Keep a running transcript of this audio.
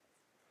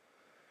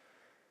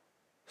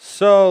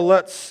So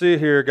let's see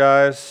here,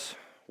 guys.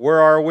 Where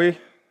are we?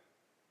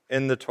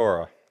 In the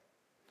Torah.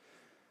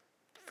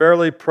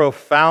 Fairly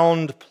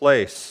profound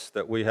place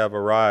that we have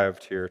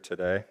arrived here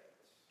today.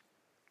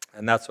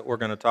 And that's what we're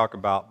going to talk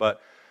about. But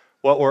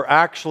what we're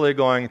actually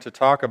going to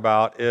talk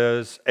about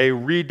is a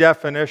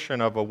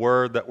redefinition of a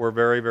word that we're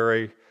very,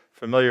 very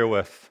familiar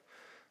with.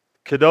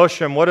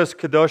 Kedoshim, what does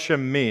Kedoshim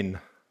mean?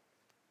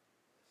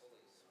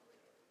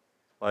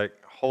 Like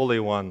holy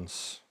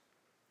ones.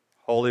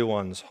 Holy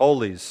ones,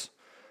 holies.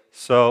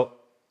 So,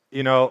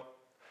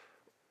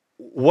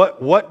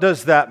 what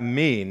does that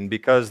mean?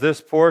 Because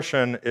this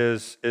portion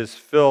is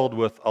filled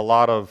with a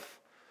lot of,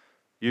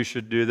 you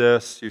should do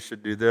this, you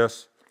should do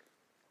this.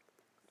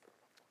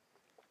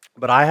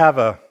 But I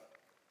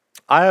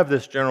have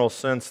this general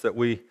sense that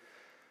we,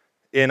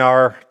 in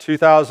our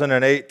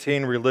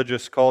 2018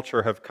 religious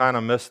culture, have kind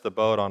of missed the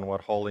boat on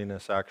what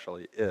holiness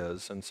actually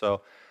is. And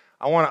so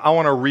I want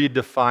to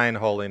redefine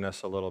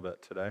holiness a little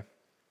bit today.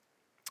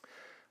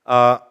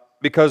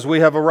 Because we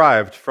have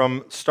arrived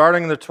from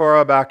starting the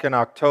Torah back in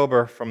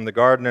October, from the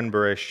garden in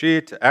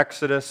Bereshit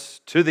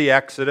to the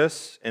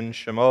Exodus in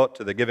Shemot,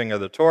 to the giving of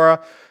the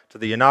Torah, to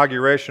the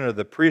inauguration of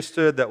the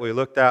priesthood that we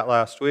looked at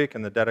last week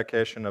and the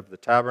dedication of the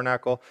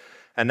tabernacle.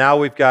 And now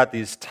we've got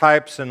these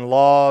types and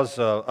laws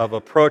of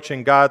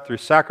approaching God through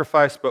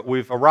sacrifice, but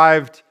we've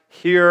arrived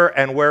here,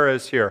 and where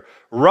is here?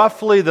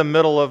 Roughly the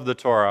middle of the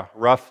Torah,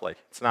 roughly.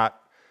 It's not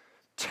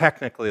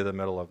technically the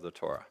middle of the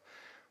Torah.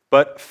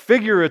 But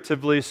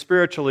figuratively,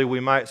 spiritually, we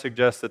might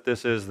suggest that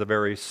this is the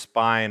very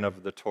spine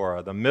of the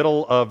Torah, the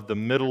middle of the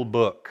middle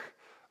book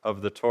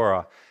of the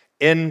Torah,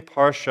 in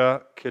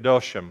Parsha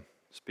Kedoshim.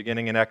 It's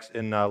beginning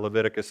in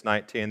Leviticus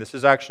 19. This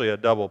is actually a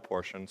double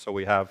portion. So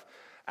we have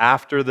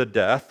after the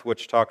death,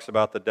 which talks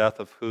about the death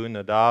of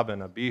Nadab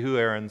and Abihu,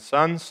 Aaron's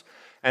sons,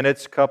 and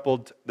it's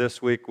coupled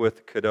this week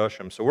with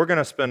Kedoshim. So we're going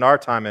to spend our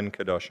time in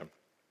Kedoshim.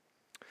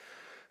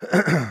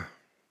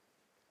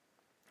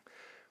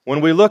 When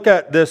we look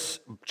at this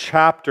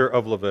chapter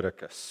of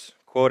Leviticus,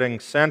 quoting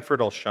Sanford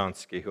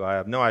Olshansky, who I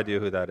have no idea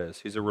who that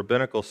is, he's a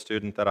rabbinical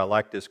student that I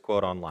liked his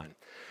quote online.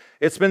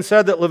 It's been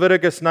said that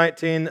Leviticus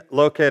 19,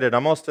 located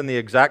almost in the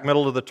exact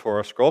middle of the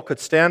Torah scroll, could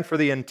stand for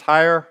the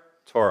entire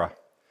Torah.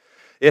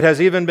 It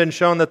has even been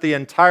shown that the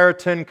entire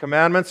Ten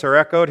Commandments are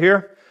echoed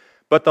here,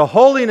 but the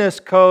Holiness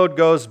Code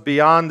goes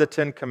beyond the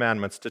Ten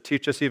Commandments to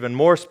teach us even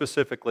more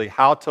specifically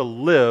how to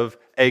live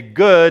a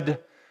good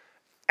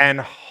and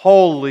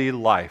holy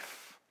life.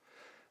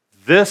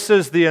 This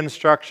is the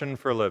instruction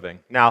for living.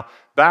 Now,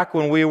 back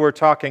when we were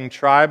talking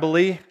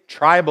tribally,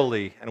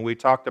 and we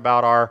talked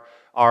about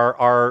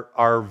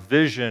our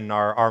vision,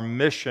 our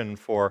mission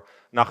for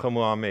Nachamu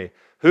Ami.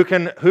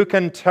 Who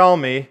can tell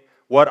me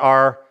what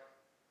our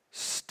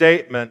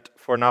statement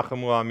for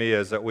Nachamu Ami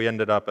is that we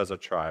ended up as a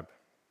tribe?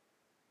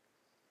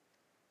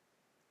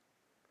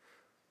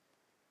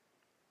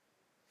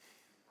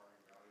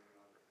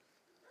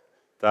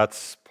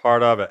 That's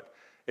part of it.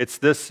 It's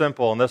this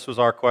simple, and this was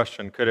our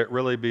question. Could it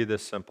really be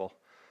this simple?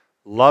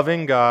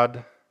 Loving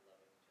God,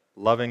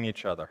 loving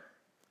each other.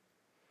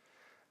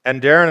 And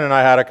Darren and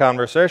I had a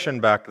conversation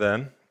back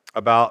then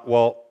about,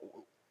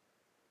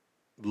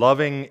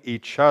 loving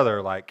each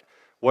other, like,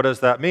 what does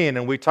that mean?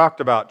 And we talked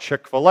about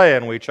Chick-fil-A,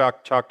 and we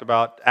talked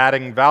about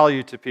adding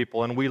value to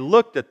people, and we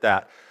looked at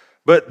that.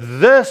 But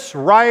this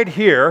right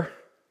here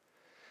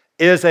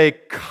is a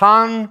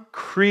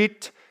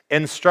concrete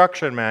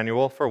instruction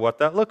manual for what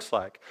that looks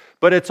like.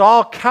 But it's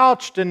all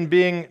couched in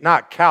being,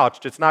 not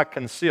couched, it's not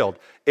concealed.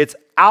 It's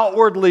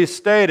outwardly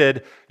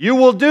stated, you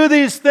will do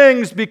these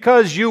things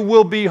because you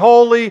will be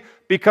holy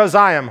because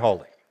I am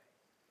holy.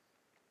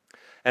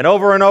 And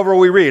over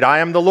we read, I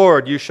am the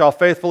Lord, you shall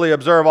faithfully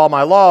observe all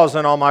my laws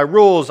and all my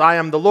rules. I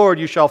am the Lord,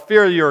 you shall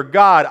fear your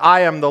God.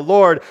 I am the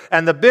Lord.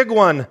 And the big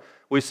one,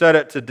 we said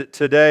it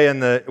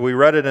today, we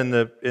read it in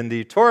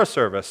the Torah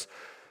service,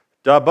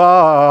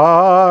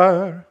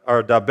 Daber,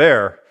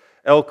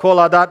 El kol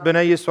adat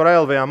b'nei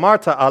Yisrael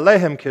ve'amarta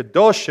alehem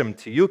kedoshim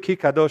tiyu ki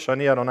kadosh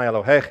ani Adonai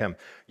Elohechem.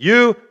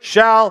 You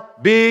shall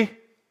be,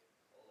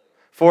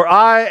 for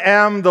I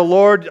am the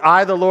Lord,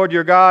 I the Lord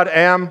your God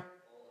am,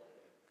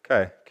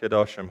 okay,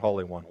 kedoshim,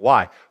 holy one.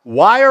 Why?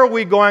 Why are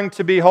we going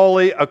to be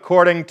holy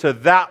according to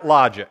that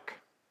logic?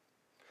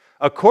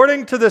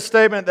 According to the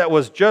statement that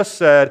was just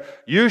said,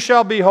 you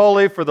shall be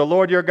holy for the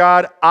Lord your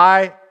God,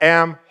 I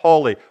am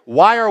holy.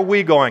 Why are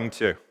we going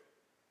to?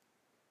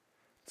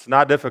 It's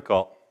not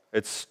difficult.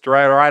 It's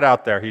straight right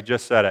out there. He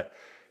just said it.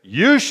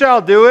 You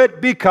shall do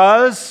it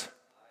because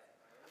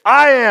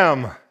I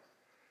am.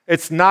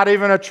 It's not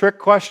even a trick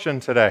question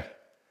today.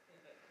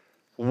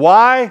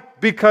 Why?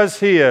 Because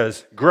He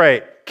is.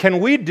 Great.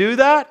 Can we do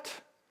that?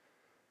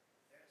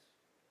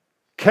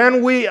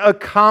 Can we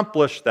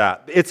accomplish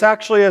that? It's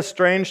actually a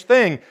strange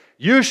thing.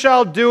 You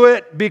shall do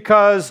it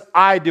because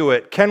I do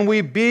it. Can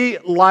we be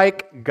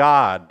like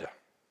God?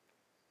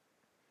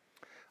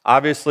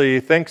 Obviously,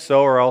 you think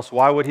so, or else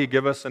why would He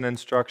give us an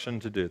instruction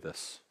to do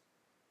this?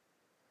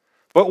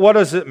 But what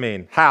does it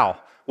mean? How?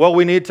 Well,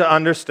 we need to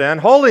understand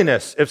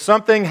holiness. If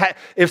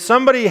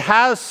somebody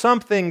has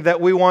something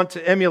that we want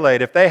to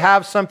emulate, if they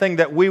have something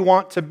that we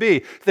want to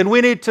be, then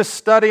we need to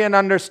study and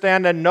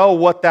understand and know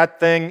what that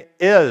thing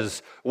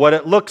is, what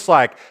it looks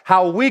like,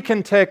 how we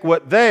can take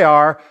what they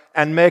are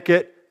and make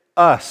it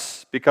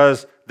us,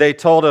 because they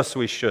told us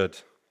we should.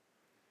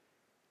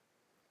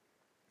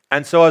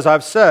 And so, as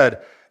I've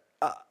said,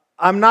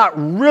 I'm not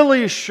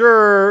really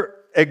sure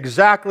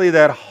exactly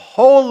that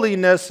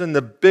holiness in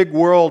the big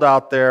world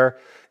out there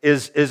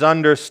is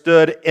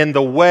understood in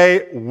the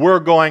way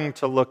we're going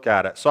to look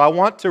at it. So I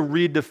want to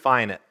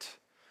redefine it.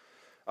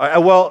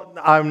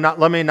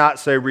 Let me not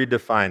say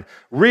redefine.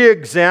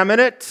 Re-examine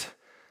it,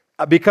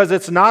 because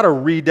it's not a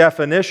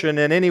redefinition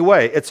in any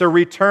way. It's a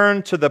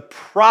return to the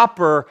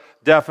proper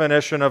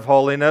definition of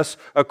holiness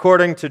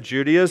according to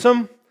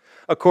Judaism,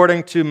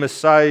 according to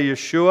Messiah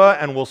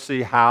Yeshua, and we'll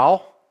see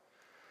how.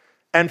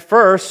 And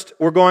first,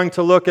 we're going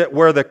to look at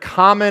where the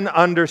common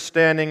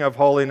understanding of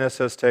holiness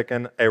has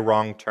taken a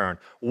wrong turn.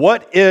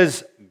 What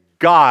is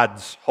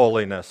God's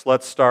holiness?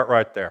 Let's start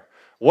right there.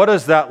 What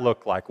does that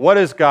look like? What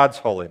is God's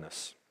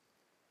holiness?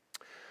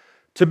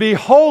 To be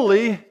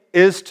holy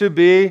is to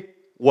be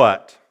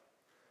what?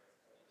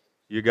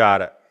 You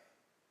got it.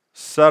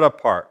 Set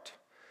apart,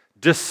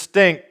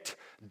 distinct,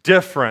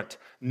 different,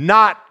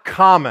 not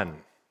common,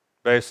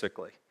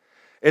 basically.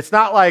 It's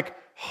not like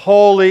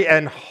holy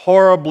and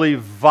horribly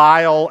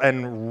vile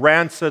and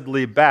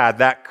rancidly bad.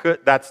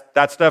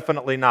 That's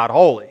definitely not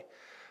holy.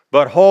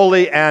 But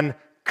holy and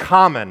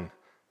common,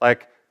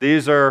 like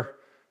these are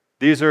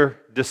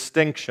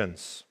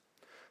distinctions.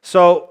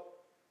 So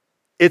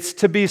it's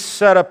to be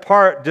set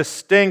apart,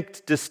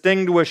 distinct,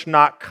 distinguished,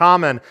 not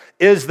common.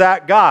 Is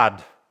that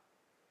God?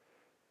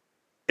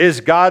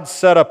 Is God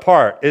set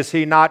apart? Is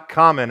He not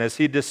common? Is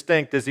He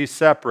distinct? Is He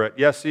separate?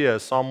 Yes, He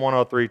is. Psalm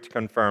 103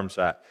 confirms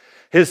that.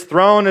 His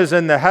throne is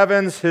in the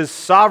heavens. His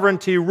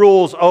sovereignty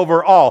rules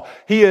over all.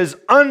 He is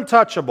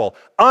untouchable,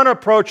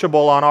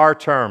 unapproachable on our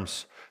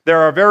terms. There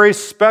are very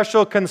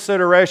special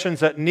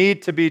considerations that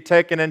need to be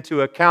taken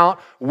into account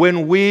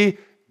when we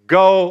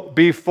go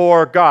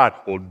before God.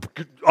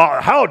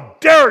 How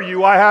dare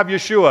you? I have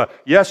Yeshua.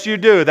 Yes, you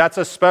do. That's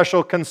a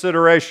special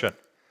consideration.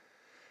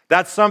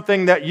 That's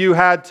something that you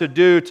had to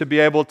do to be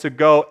able to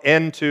go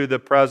into the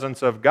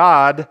presence of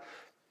God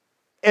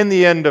in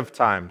the end of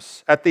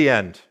times, at the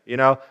end.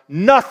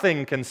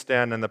 Nothing can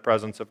stand in the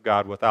presence of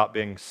God without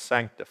being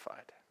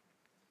sanctified.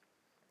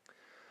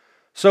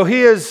 So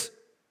He is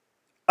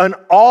an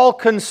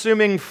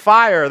all-consuming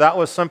fire. That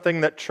was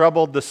something that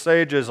troubled the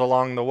sages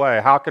along the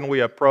way. How can we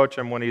approach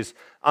Him when He's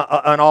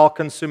an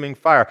all-consuming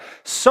fire?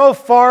 So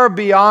far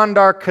beyond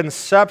our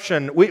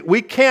conception,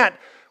 we can't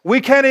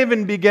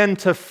even begin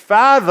to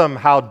fathom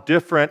how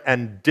different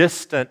and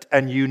distant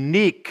and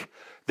unique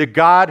the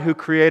God who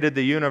created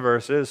the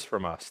universe is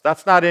from us.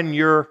 That's not in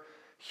your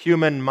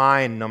human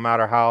mind, no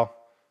matter how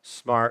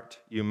smart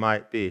you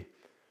might be.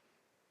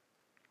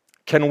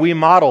 Can we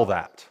model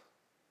that?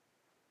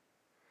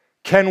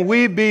 Can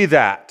we be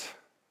that?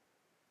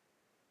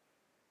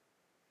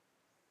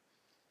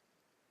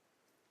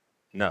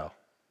 No.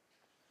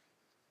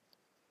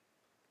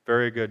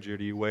 Very good,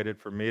 Judy. You waited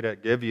for me to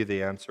give you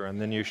the answer, and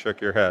then you shook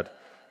your head.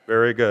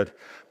 Very good.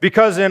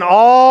 Because in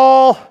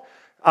all,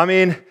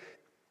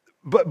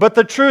 But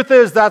the truth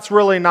is, that's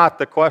really not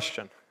the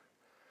question.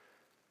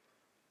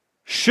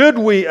 Should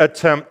we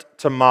attempt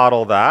to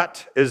model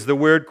that, is the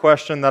weird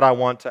question that I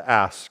want to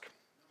ask.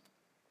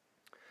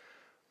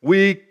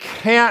 We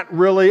can't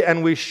really,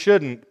 and we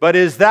shouldn't, but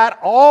is that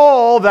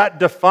all that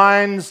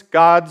defines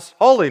God's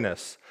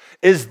holiness?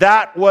 Is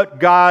that what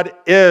God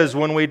is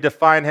when we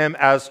define Him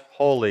as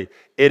holy?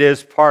 It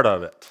is part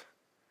of it,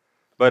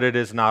 but it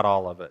is not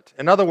all of it.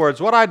 In other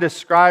words, what I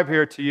describe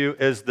here to you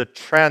is the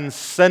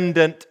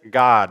transcendent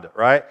God,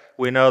 right?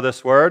 We know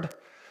this word.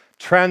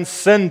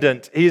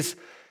 Transcendent. He's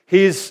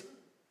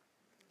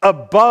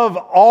above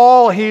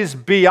all. He's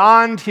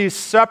beyond. He's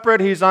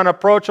separate. He's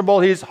unapproachable.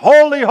 He's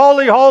holy,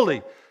 holy,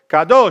 holy.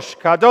 Kadosh,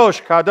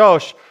 kadosh,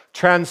 kadosh.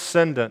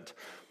 Transcendent.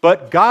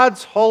 But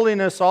God's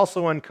holiness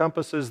also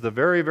encompasses the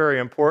very, very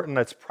important,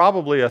 it's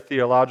probably a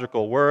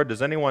theological word.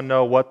 Does anyone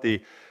know what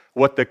the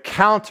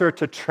counter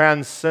to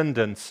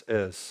transcendence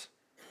is?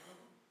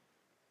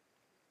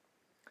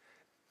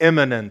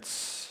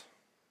 Immanence.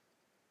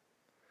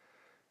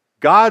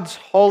 God's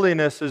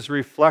holiness is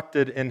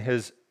reflected in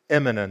His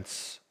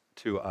immanence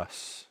to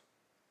us.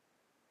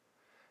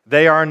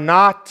 They are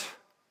not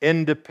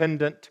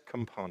independent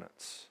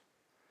components.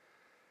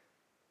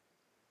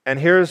 And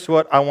here's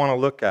what I want to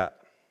look at.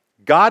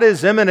 God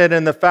is immanent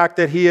in the fact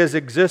that He is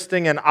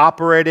existing and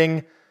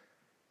operating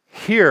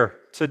here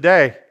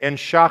today in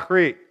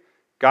Shachrit.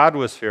 God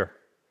was here.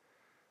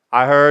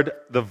 I heard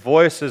the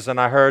voices and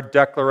I heard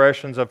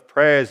declarations of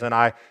praise, and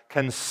I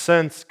can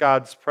sense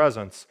God's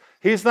presence.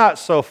 He's not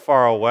so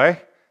far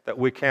away that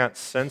we can't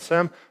sense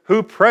Him.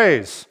 Who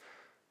prays?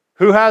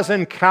 Who has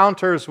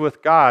encounters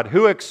with God?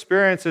 Who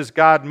experiences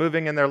God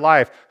moving in their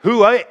life?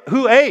 Who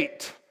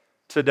ate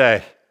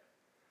today?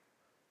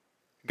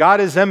 God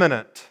is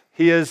immanent.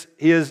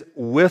 He is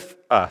with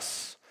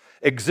us,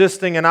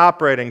 existing and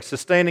operating,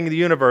 sustaining the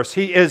universe.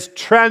 He is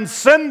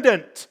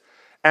transcendent,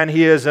 and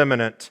He is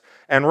immanent.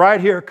 And right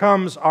here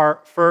comes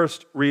our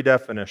first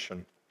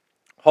redefinition.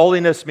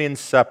 Holiness means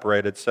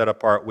separated, set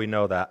apart. We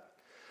know that.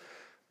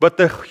 But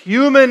the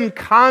human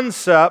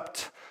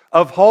concept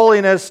of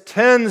holiness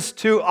tends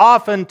too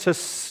often to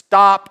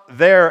stop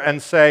there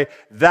and say,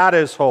 that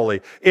is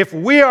holy. If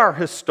we are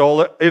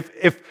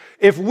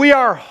if we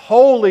are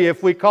holy,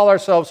 if we call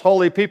ourselves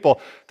holy people,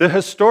 the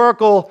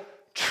historical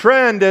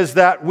trend is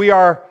that we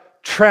are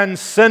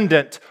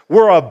transcendent.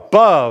 We're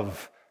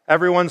above.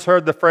 Everyone's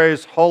heard the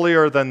phrase,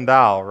 holier than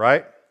thou,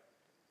 right?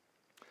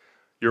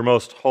 Your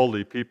most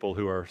holy people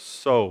who are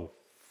so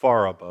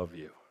far above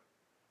you.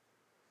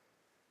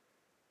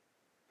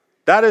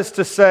 That is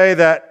to say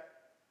that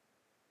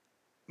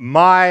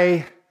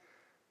my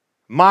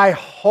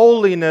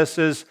holiness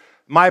is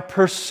my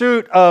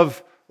pursuit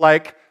of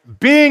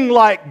being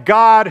like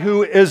God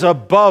who is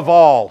above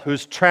all,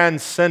 who's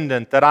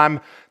transcendent, that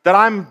I'm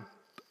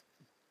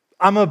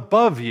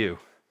above you.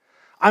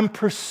 I'm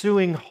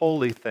pursuing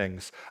holy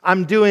things.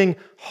 I'm doing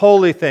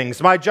holy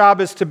things. My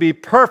job is to be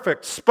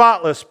perfect,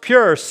 spotless,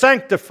 pure,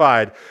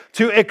 sanctified,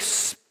 to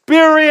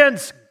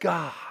experience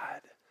God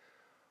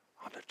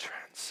on a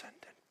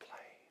transcendent plane.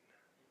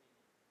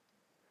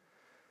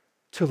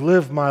 To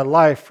live my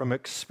life from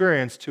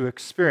experience to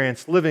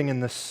experience, living in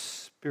the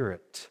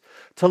Spirit.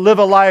 To live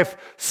a life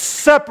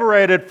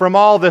separated from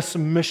all this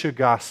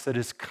mishigas that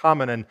is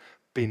common and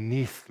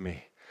beneath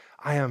me.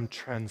 I am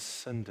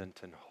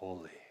transcendent and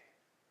holy.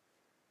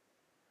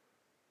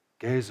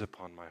 Gaze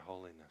upon my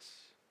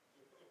holiness.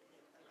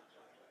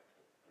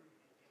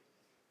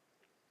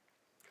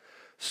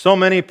 So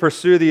many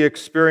pursue the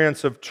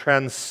experience of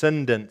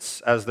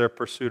transcendence as their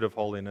pursuit of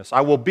holiness.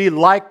 I will be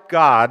like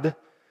God,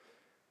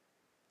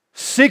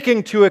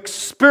 seeking to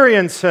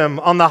experience Him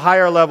on the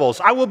higher levels.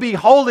 I will be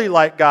holy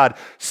like God,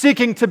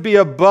 seeking to be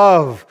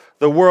above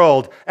the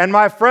world. And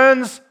my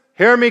friends,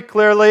 hear me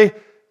clearly,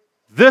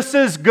 this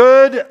is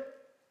good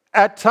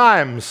at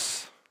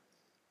times.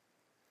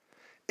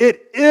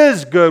 It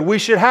is good. We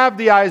should have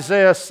the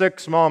Isaiah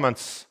 6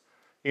 moments,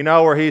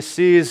 where he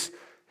sees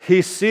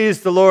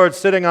the Lord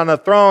sitting on a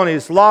throne.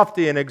 He's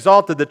lofty and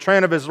exalted. The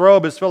train of His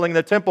robe is filling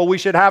the temple. We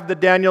should have the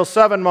Daniel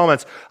 7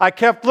 moments. I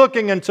kept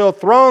looking until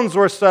thrones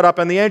were set up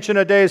and the Ancient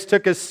of Days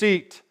took his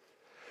seat.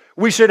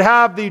 We should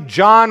have the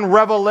John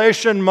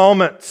Revelation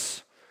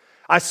moments.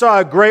 I saw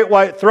a great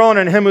white throne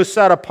and Him who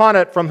sat upon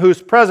it, from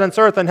whose presence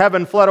earth and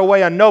heaven fled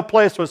away, and no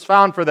place was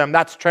found for them.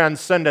 That's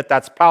transcendent.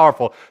 That's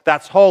powerful.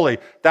 That's holy.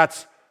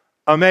 That's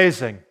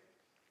amazing.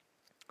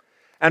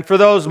 And for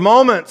those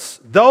moments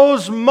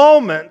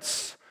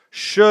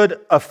should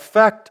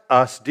affect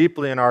us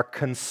deeply in our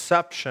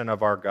conception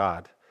of our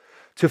God.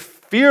 To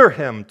fear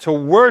Him, to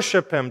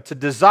worship Him, to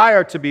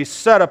desire to be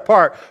set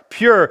apart,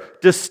 pure,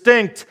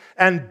 distinct,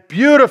 and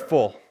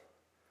beautiful.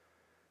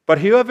 But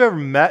have you ever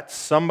met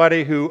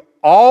somebody who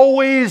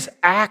always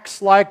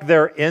acts like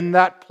they're in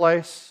that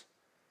place?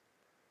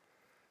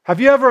 Have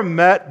you ever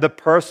met the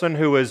person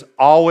who is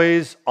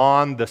always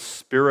on the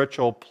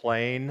spiritual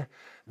plane?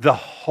 The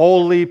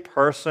holy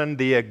person,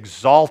 the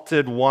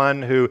exalted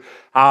one who,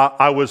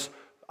 I was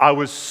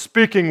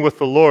speaking with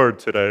the Lord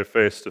today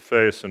face to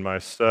face in my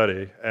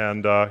study,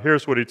 and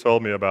here's what He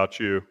told me about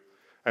you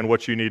and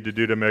what you need to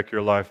do to make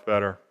your life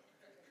better.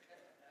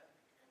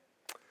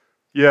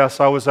 Yes,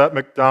 I was at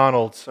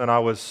McDonald's and I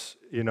was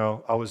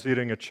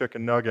eating a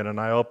chicken nugget and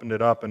I opened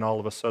it up and all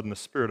of a sudden the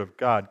Spirit of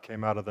God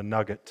came out of the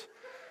nugget.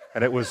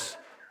 And it was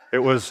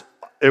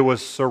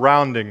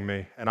surrounding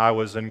me, and I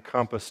was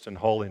encompassed in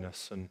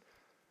holiness. And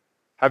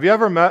have you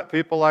ever met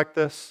people like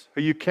this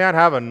who you can't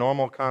have a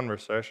normal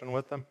conversation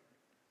with them?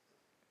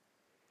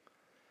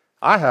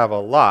 I have a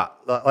lot.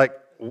 Like,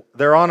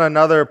 they're on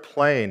another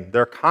plane.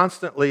 They're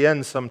constantly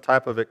in some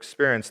type of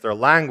experience. Their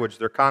language,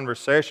 their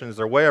conversations,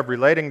 their way of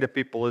relating to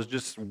people is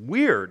just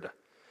weird.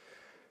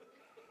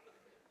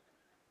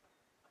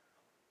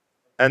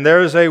 And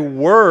there's a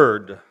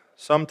word.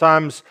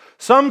 Sometimes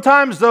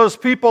those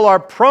people are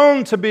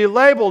prone to be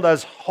labeled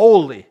as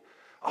holy.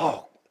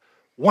 Oh,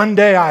 one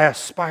day I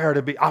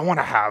want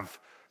to have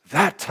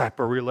that type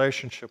of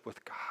relationship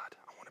with God.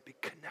 I want to be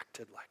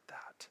connected like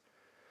that.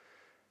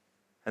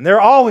 And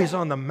they're always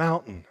on the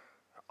mountain.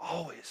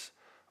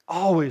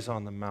 Always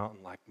on the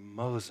mountain like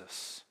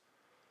Moses.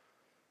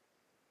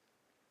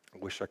 I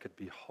wish I could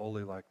be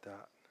holy like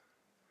that.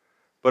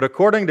 But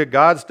according to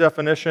God's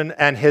definition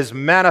and His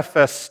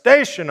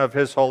manifestation of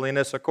His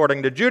holiness,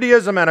 according to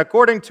Judaism and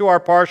according to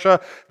our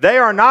Parsha, they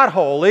are not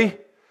holy.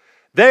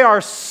 They are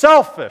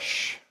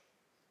selfish.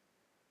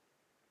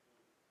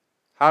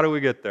 How do we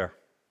get there?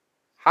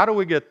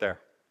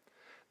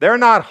 They're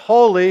not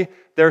holy,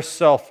 they're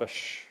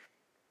selfish.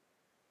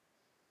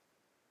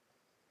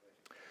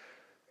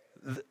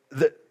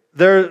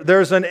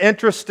 There's an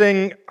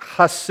interesting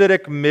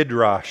Hasidic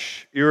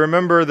midrash. You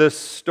remember this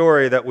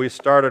story that we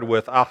started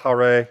with,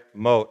 Acharei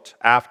Mot,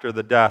 after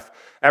the death.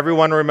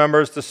 Everyone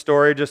remembers the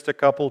story just a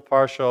couple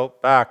parsha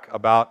back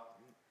about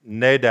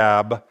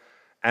Nadab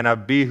and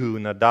Abihu,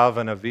 Nadav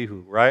and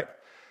Abihu, right?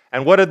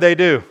 And what did they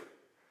do?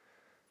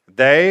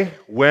 They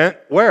went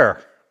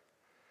where?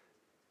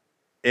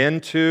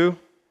 Into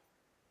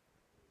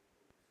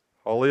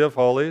Holy of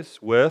Holies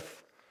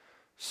with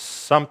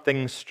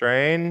something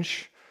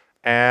strange.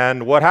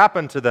 And what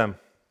happened to them?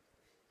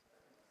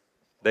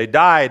 They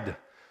died.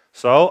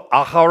 So,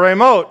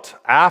 acharemot,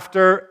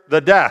 after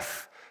the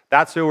death.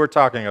 That's who we're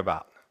talking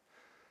about.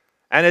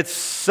 And it's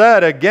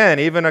said again,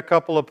 even a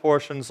couple of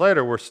portions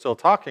later, we're still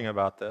talking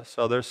about this.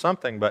 So there's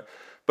something. But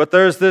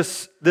there's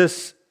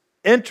this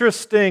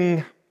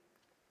interesting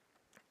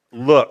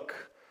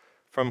look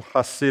from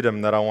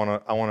Hasidim that I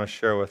want to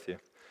share with you.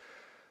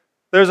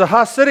 There's a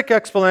Hasidic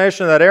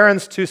explanation that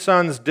Aaron's two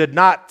sons did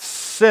not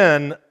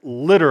sin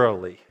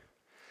literally.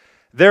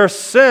 Their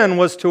sin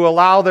was to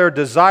allow their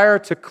desire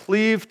to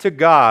cleave to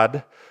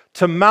God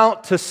to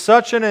mount to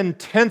such an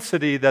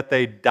intensity that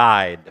they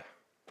died.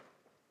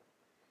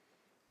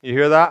 You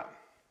hear that?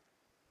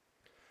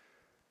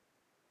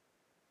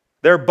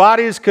 Their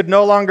bodies could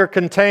no longer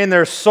contain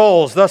their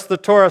souls. Thus the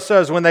Torah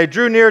says, when they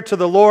drew near to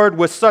the Lord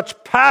with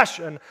such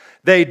passion,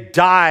 they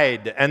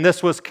died, and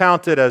this was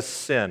counted as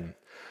sin.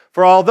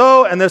 For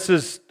although, and this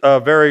is a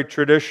very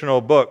traditional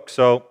book,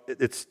 so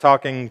it's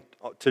talking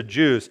to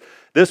Jews,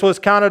 this was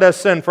counted as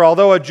sin, for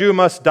although a Jew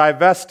must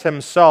divest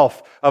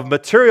himself of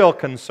material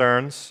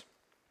concerns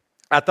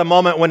at the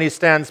moment when he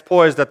stands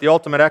poised at the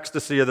ultimate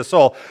ecstasy of the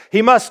soul,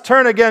 he must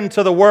turn again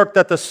to the work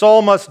that the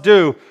soul must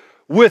do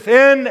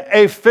within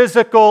a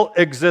physical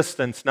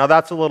existence. Now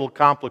that's a little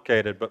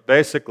complicated, but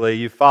basically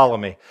you follow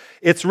me.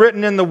 It's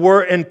written in the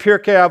word in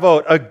Pirkei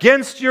Avot,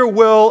 against your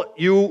will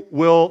you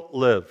will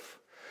live.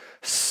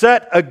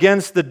 Set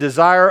against the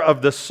desire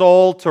of the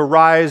soul to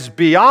rise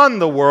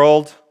beyond the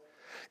world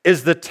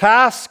is the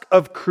task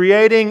of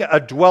creating a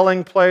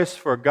dwelling place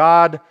for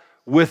God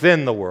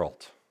within the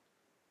world.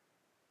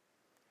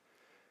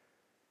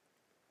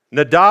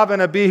 Nadav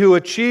and Abihu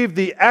achieved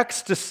the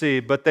ecstasy,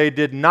 but they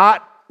did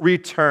not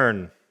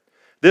return.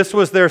 This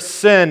was their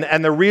sin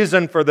and the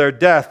reason for their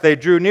death. They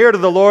drew near to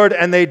the Lord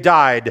and they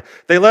died.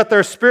 They let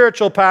their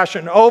spiritual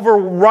passion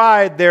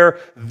override their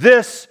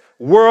this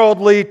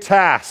worldly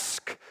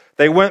task.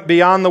 They went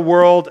beyond the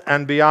world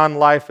and beyond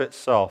life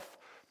itself.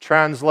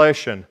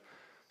 Translation: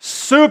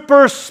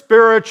 super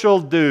spiritual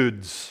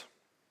dudes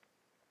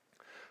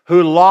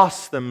who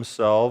lost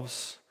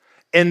themselves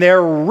in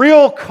their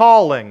real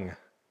calling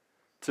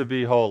to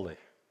be holy.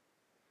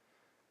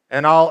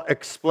 And I'll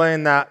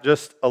explain that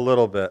just a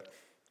little bit.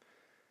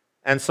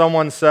 And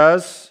someone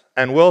says,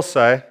 and will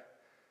say,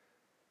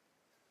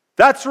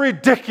 that's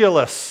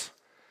ridiculous.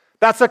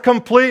 That's a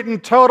complete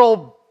and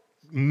total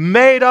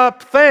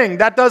made-up thing.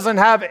 That doesn't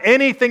have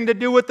anything to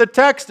do with the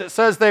text. It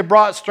says they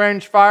brought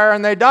strange fire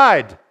and they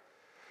died.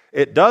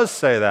 It does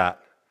say that.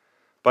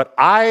 But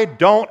I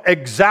don't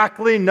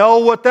exactly know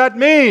what that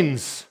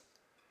means.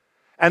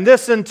 And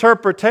this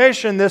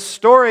interpretation, this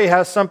story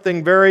has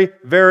something very,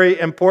 very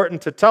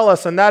important to tell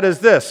us, and that is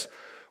this.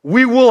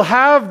 We will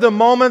have the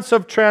moments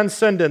of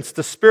transcendence,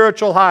 the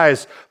spiritual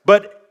highs,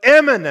 but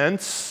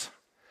immanence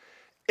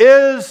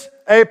is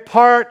a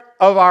part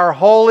of our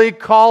holy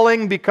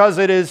calling because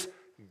it is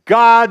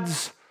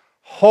God's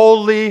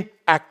holy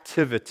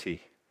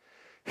activity.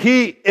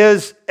 He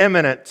is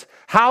immanent.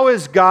 How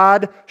is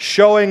God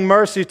showing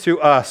mercy to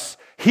us?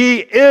 He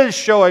is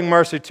showing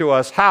mercy to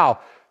us. How?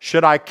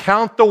 Should I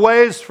count the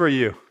ways for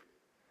you?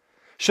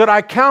 Should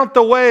I count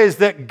the ways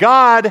that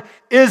God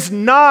is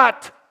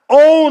not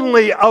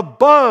only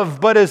above,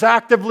 but is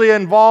actively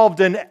involved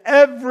in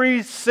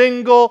every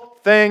single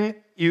thing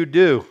you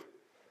do?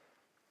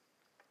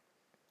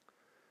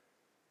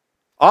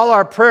 All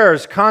our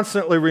prayers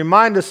constantly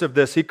remind us of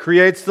this. He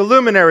creates the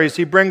luminaries.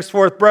 He brings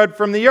forth bread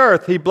from the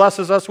earth. He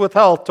blesses us with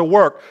health to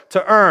work,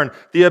 to earn,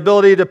 the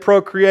ability to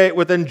procreate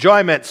with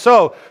enjoyment.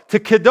 So, to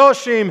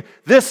Kedoshim,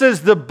 this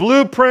is the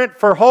blueprint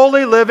for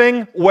holy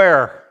living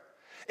where?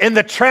 In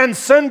the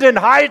transcendent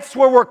heights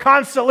where we're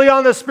constantly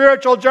on the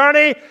spiritual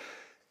journey?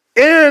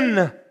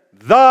 In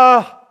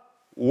the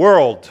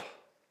world.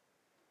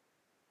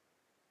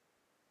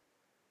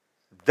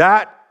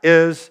 That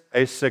is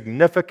a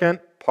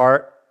significant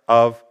part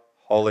of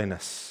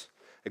holiness.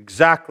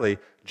 Exactly,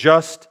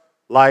 just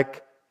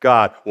like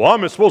God. Well,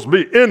 I'm supposed to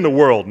be in the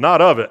world, not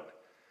of it.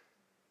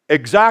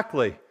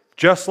 Exactly,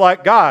 just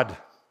like God,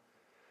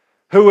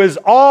 who is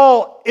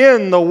all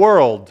in the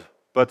world,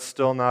 but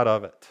still not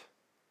of it.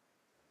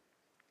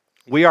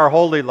 We are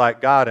holy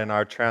like God in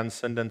our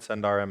transcendence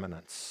and our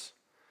immanence.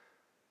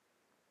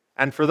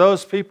 And for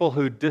those people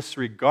who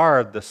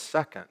disregard the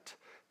second,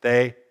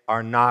 they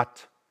are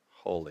not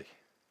holy.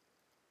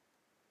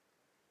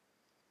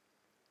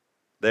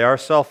 They are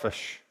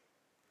selfish.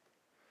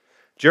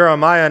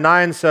 Jeremiah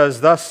 9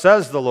 says, thus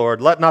says the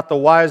Lord, let not the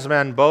wise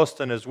man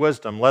boast in his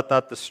wisdom, let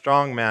not the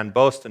strong man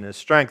boast in his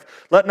strength,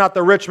 let not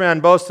the rich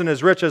man boast in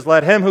his riches,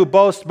 let him who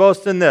boasts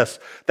boast in this,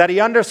 that he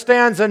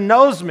understands and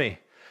knows me,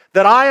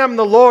 that I am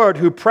the Lord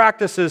who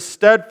practices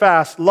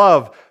steadfast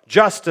love,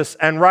 justice,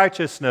 and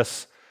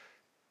righteousness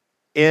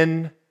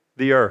in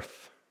the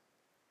earth.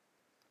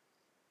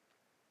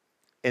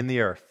 in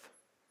the earth.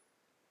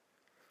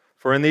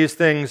 For in these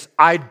things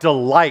I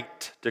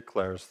delight,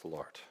 declares the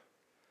Lord.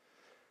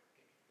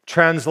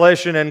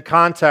 Translation in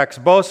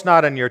context, boast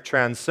not in your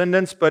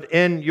transcendence, but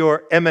in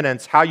your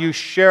immanence, how you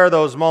share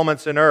those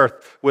moments in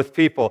earth with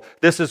people.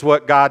 This is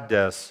what God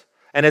does.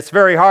 And it's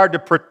very hard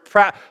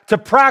to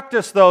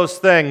practice those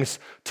things,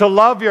 to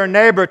love your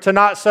neighbor, to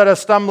not set a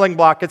stumbling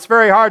block. It's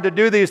very hard to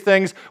do these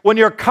things when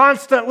you're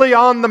constantly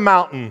on the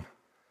mountain.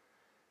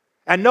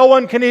 And no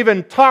one can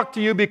even talk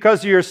to you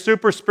because of your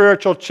super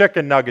spiritual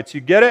chicken nuggets. You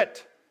get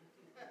it?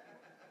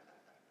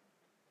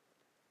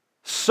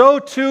 So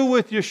too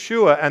with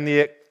Yeshua and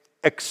the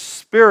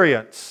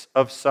experience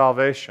of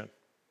salvation.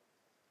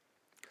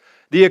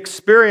 The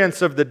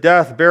experience of the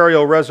death,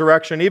 burial,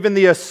 resurrection, even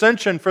the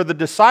ascension for the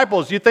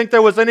disciples. You think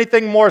there was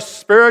anything more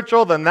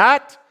spiritual than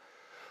that?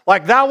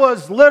 Like that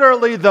was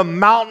literally the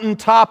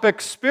mountaintop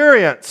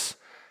experience.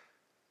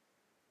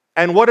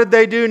 And what did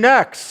they do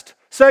next?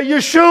 Say,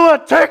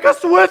 Yeshua, take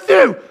us with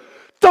you.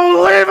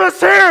 Don't leave us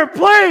here,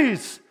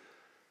 please.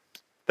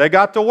 They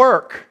got to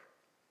work.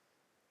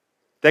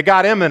 They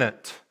got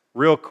imminent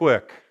real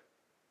quick.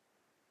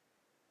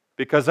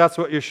 Because that's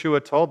what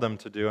Yeshua told them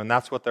to do, and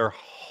that's what their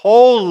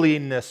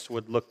holiness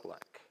would look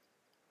like.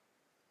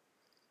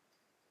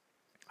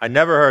 I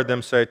never heard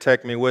them say,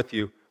 take me with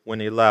you,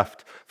 when he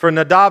left. For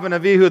Nadav and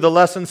Avihu, the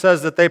lesson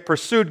says that they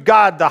pursued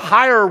God, the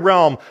higher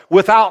realm,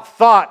 without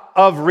thought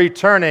of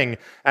returning.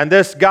 And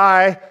this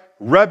guy,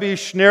 Rebbe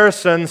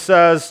Schneerson,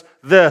 says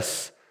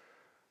this,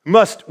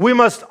 we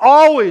must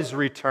always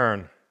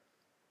return.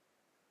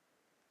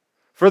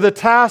 For the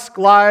task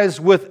lies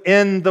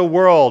within the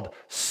world,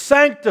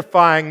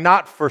 sanctifying,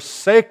 not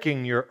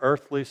forsaking your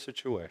earthly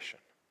situation.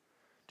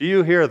 Do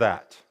you hear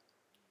that?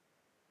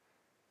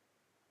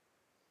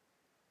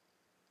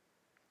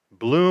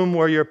 Bloom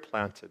where you're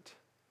planted.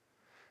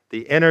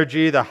 The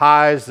energy, the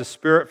highs, the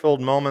spirit-filled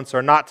moments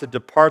are not to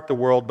depart the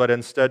world, but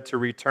instead to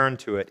return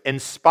to it.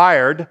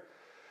 Inspired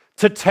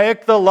to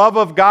take the love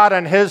of God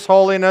and His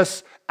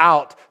holiness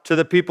out to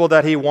the people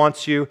that He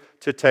wants you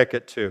to take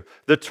it to.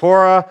 The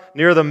Torah,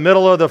 near the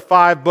middle of the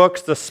 5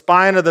 books, the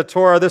spine of the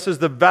Torah, this is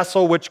the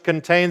vessel which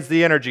contains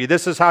the energy.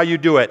 This is how you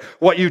do it.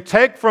 What you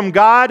take from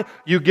God,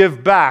 you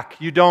give back.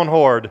 You don't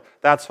hoard.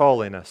 That's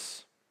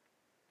holiness.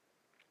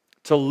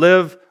 To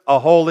live a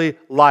holy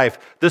life.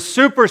 The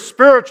super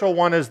spiritual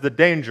one is the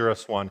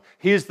dangerous one.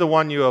 He's the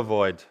one you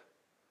avoid.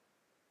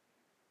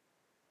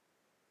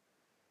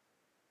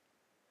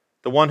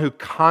 The one who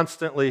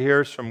constantly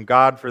hears from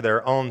God for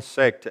their own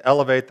sake, to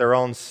elevate their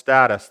own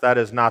status, that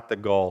is not the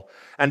goal.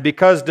 And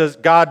because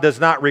God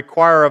does not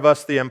require of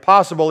us the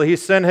impossible, He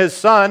sent His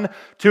Son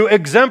to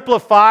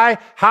exemplify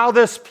how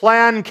this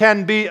plan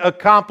can be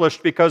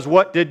accomplished. Because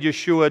what did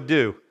Yeshua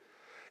do?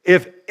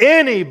 If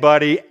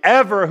anybody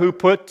ever who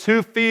put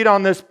 2 feet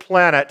on this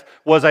planet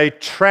was a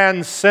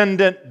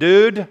transcendent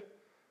dude,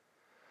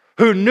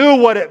 who knew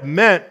what it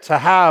meant to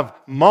have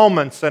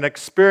moments and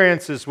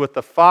experiences with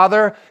the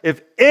Father,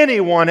 if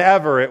anyone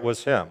ever, it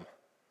was Him.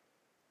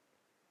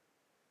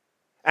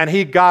 And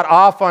He got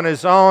off on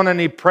His own and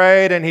He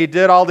prayed and He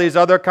did all these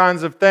other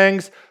kinds of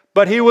things,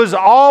 but He was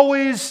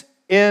always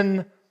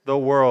in the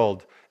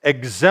world,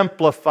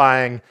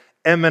 exemplifying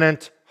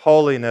eminent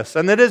holiness.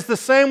 And it is the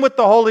same with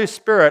the Holy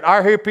Spirit.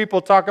 I hear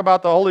people talk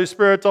about the Holy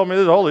Spirit told me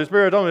this, the Holy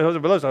Spirit told me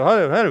this.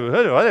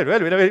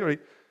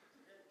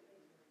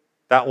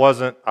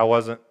 I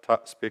wasn't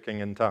speaking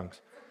in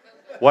tongues.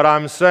 What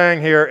I'm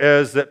saying here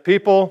is that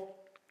people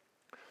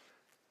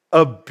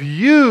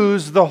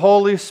abuse the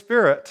Holy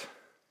Spirit.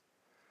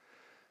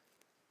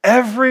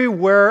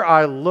 Everywhere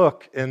I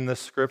look in the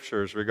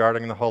Scriptures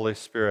regarding the Holy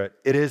Spirit,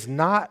 it is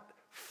not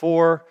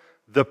for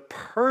the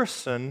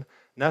person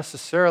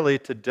necessarily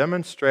to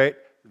demonstrate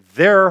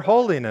their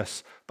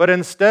holiness, but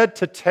instead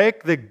to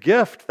take the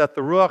gift that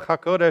the Ruach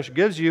HaKodesh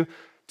gives you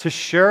to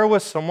share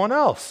with someone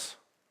else.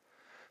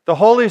 The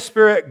Holy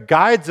Spirit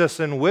guides us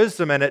in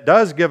wisdom, and it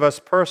does give us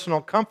personal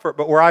comfort.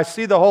 But where I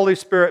see the Holy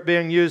Spirit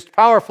being used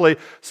powerfully,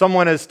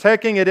 someone is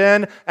taking it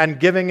in and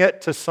giving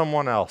it to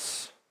someone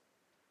else.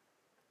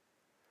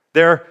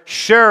 They're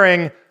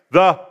sharing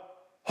the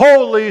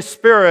Holy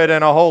Spirit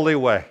in a holy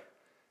way,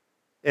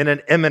 in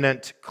an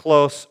imminent,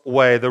 close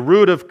way. The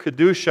root of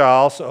Kedusha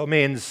also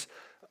means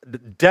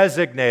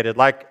designated.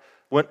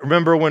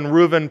 Remember when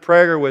Reuven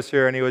Prager was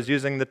here and he was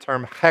using the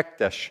term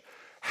hekdesh.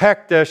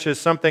 Hekdesh is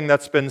something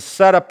that's been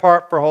set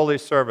apart for holy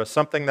service,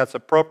 something that's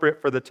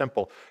appropriate for the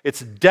temple. It's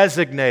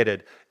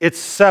designated. It's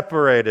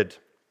separated.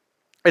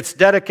 It's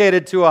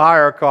dedicated to a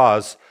higher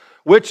cause,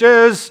 which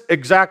is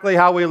exactly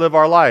how we live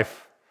our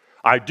life.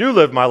 I do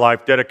live my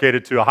life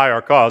dedicated to a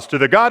higher cause, to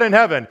the God in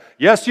heaven.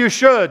 Yes, you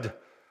should.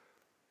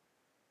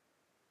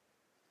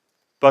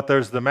 But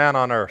there's the man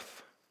on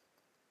earth,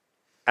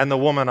 and the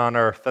woman on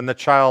earth, and the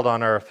child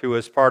on earth who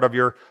is part of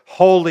your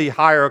holy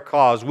higher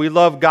cause. We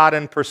love God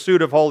in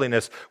pursuit of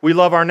holiness. We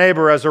love our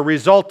neighbor as a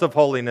result of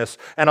holiness.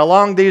 And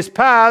along these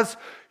paths,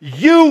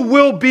 you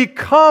will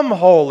become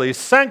holy,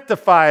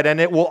 sanctified, and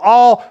it will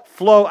all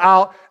flow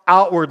out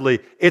outwardly.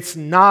 It's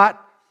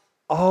not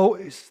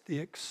always the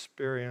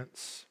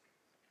experience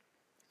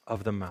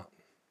of the mountain.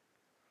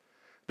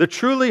 The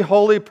truly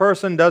holy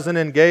person doesn't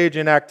engage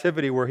in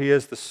activity where he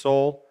is the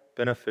sole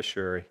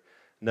beneficiary.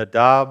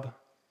 Nadab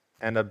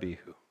and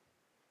Abihu.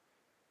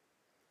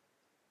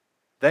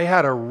 They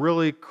had a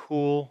really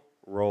cool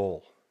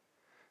role.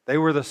 They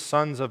were the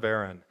sons of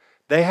Aaron.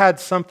 They had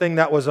something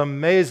that was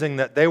amazing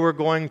that they were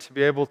going to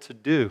be able to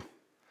do.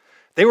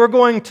 They were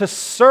going to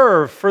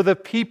serve for the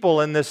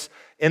people in this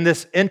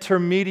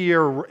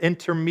intermediary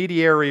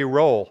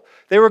role.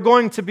 They were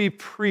going to be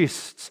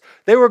priests.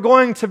 They were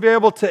going to be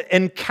able to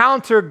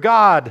encounter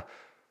God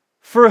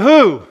for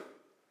who?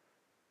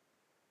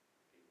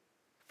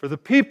 For the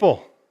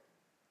people.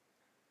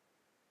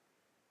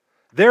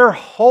 Their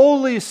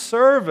holy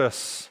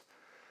service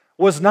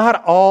was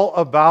not all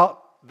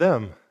about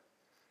them.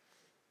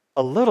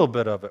 A little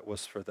bit of it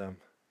was for them,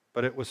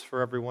 but it was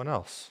for everyone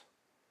else.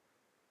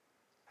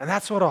 And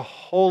that's what a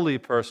holy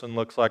person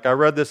looks like. I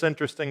read this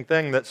interesting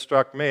thing that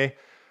struck me.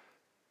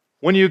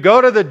 When you go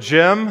to the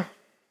gym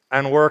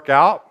and work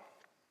out,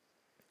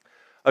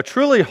 a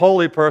truly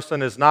holy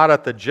person is not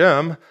at the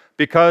gym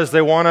because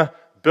they want to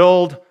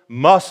build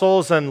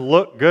muscles and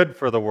look good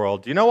for the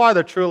world. Do you know why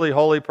the truly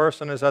holy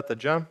person is at the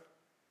gym?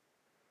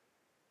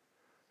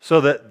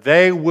 So that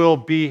they will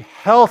be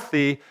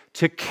healthy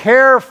to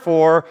care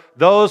for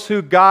those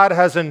who God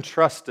has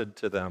entrusted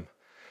to them.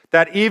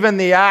 That even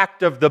the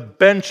act of the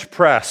bench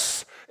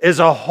press is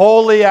a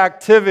holy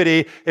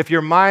activity if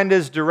your mind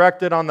is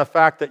directed on the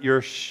fact that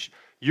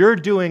you're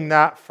doing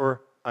that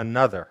for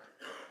another.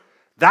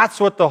 That's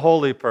what the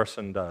holy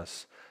person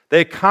does.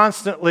 They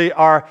constantly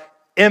are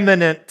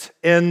immanent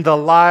in the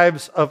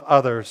lives of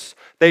others.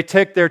 They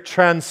take their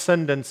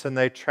transcendence and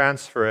they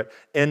transfer it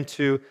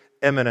into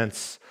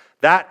immanence.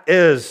 That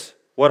is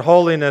what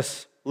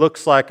holiness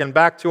looks like. And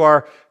back to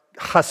our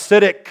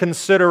Hasidic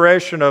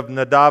consideration of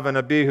Nadab and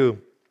Abihu.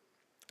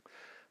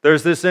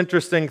 There's this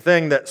interesting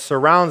thing that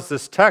surrounds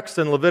this text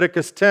in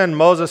Leviticus 10.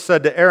 Moses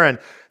said to Aaron,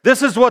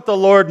 this is what the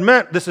Lord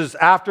meant. This is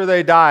after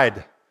they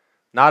died.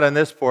 Not in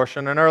this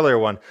portion, an earlier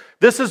one.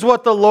 This is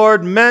what the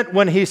Lord meant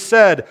when he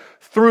said,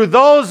 through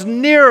those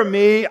near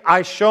me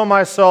I show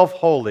myself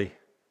holy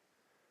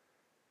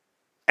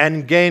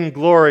and gain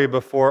glory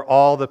before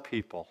all the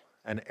people.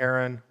 And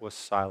Aaron was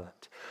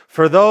silent.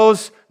 For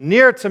those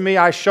near to me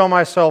I show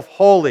myself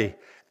holy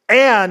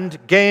and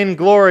gain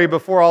glory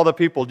before all the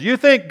people. Do you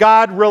think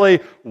God really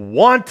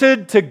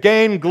wanted to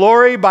gain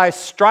glory by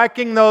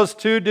striking those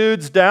two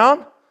dudes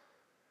down?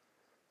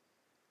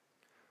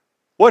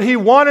 What he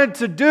wanted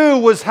to do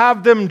was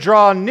have them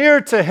draw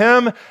near to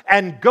him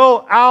and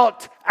go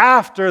out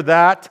after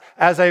that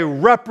as a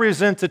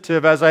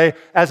representative,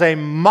 as a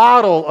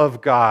model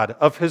of God,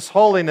 of his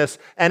holiness,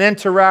 and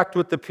interact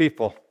with the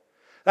people.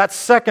 That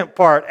second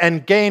part,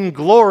 and gain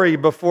glory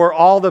before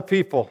all the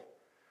people.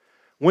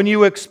 When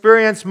you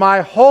experience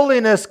my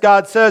holiness,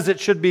 God says it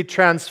should be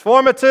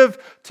transformative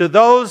to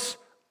those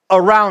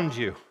around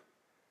you.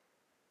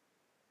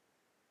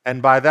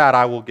 And by that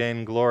I will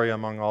gain glory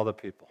among all the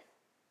people.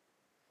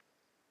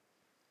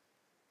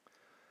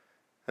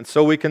 And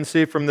so we can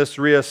see from this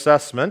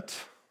reassessment,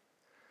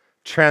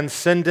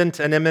 transcendent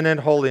and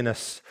immanent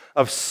holiness,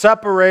 of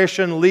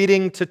separation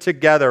leading to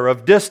together,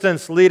 of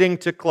distance leading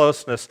to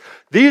closeness.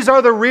 These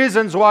are the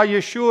reasons why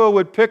Yeshua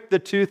would pick the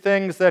two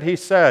things that he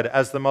said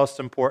as the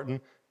most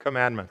important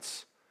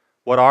commandments.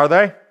 What are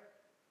they?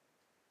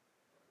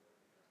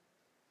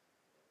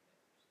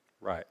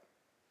 Right.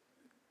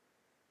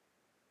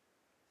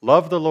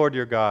 Love the Lord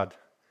your God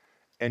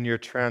in your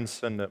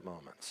transcendent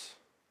moments.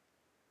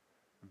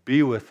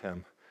 Be with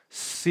him.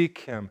 Seek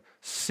him.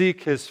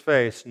 Seek his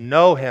face.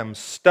 Know him.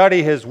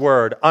 Study his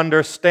word.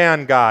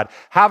 Understand God.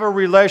 Have a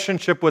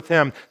relationship with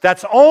him.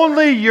 That's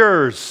only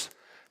yours.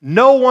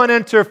 No one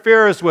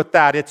interferes with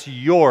that. It's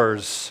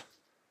yours.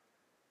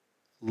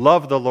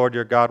 Love the Lord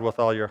your God with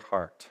all your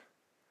heart.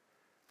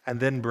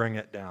 And then bring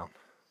it down.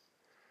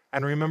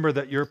 And remember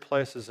that your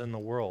place is in the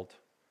world.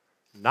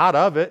 Not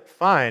of it,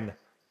 fine.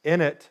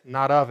 In it,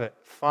 not of it,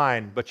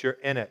 fine. But you're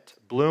in it.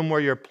 Bloom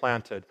where you're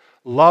planted.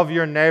 Love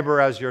your neighbor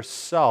as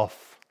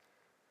yourself.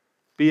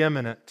 Be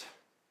immanent.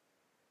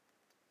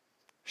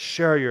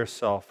 Share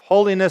yourself.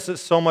 Holiness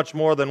is so much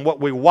more than what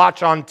we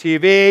watch on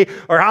TV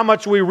or how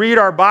much we read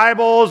our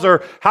Bibles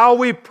or how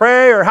we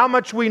pray or how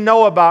much we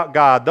know about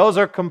God. Those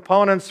are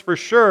components for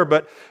sure,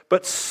 but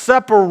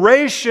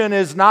separation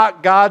is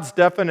not God's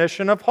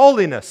definition of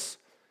holiness.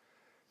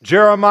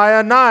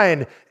 Jeremiah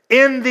 9,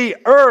 in the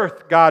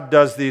earth God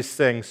does these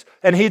things,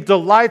 and he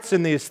delights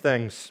in these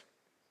things.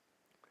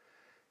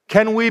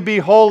 Can we be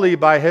holy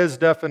by his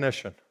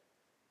definition?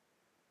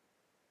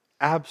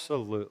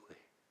 Absolutely.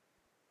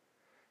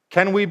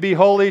 Can we be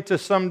holy to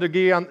some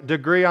degree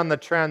on the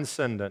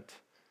transcendent?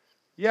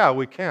 Yeah,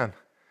 we can.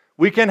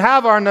 We can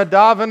have our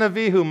Nadav and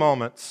Avihu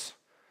moments.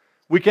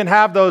 We can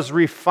have those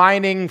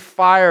refining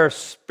fire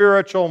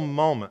spiritual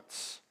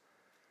moments.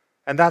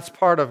 And that's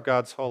part of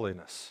God's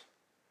holiness.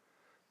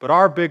 But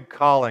our big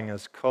calling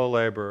as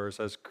co-laborers,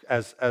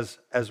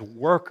 as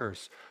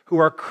workers who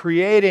are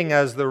creating,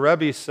 as the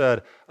Rebbe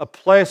said, a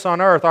place on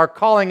earth, our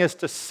calling is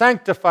to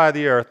sanctify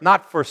the earth,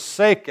 not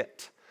forsake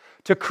it,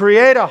 to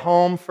create a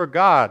home for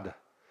God.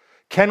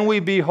 Can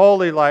we be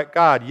holy like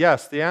God?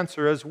 Yes, the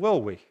answer is,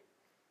 will we?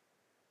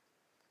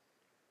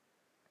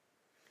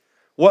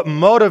 What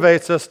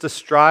motivates us to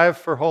strive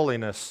for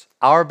holiness?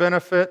 Our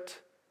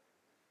benefit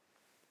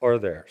or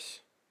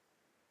theirs?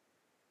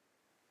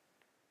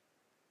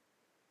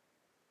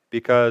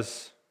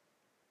 Because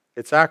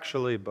it's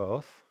actually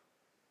both,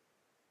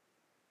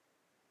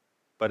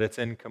 but it's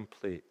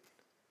incomplete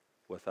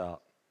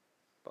without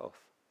both.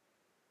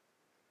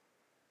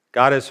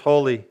 God is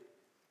holy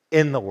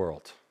in the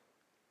world,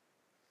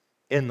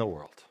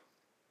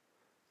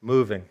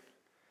 moving,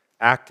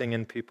 acting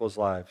in people's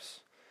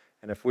lives.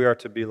 And if we are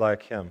to be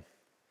like Him,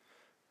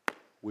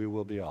 we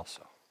will be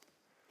also.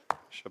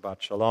 Shabbat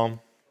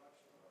Shalom.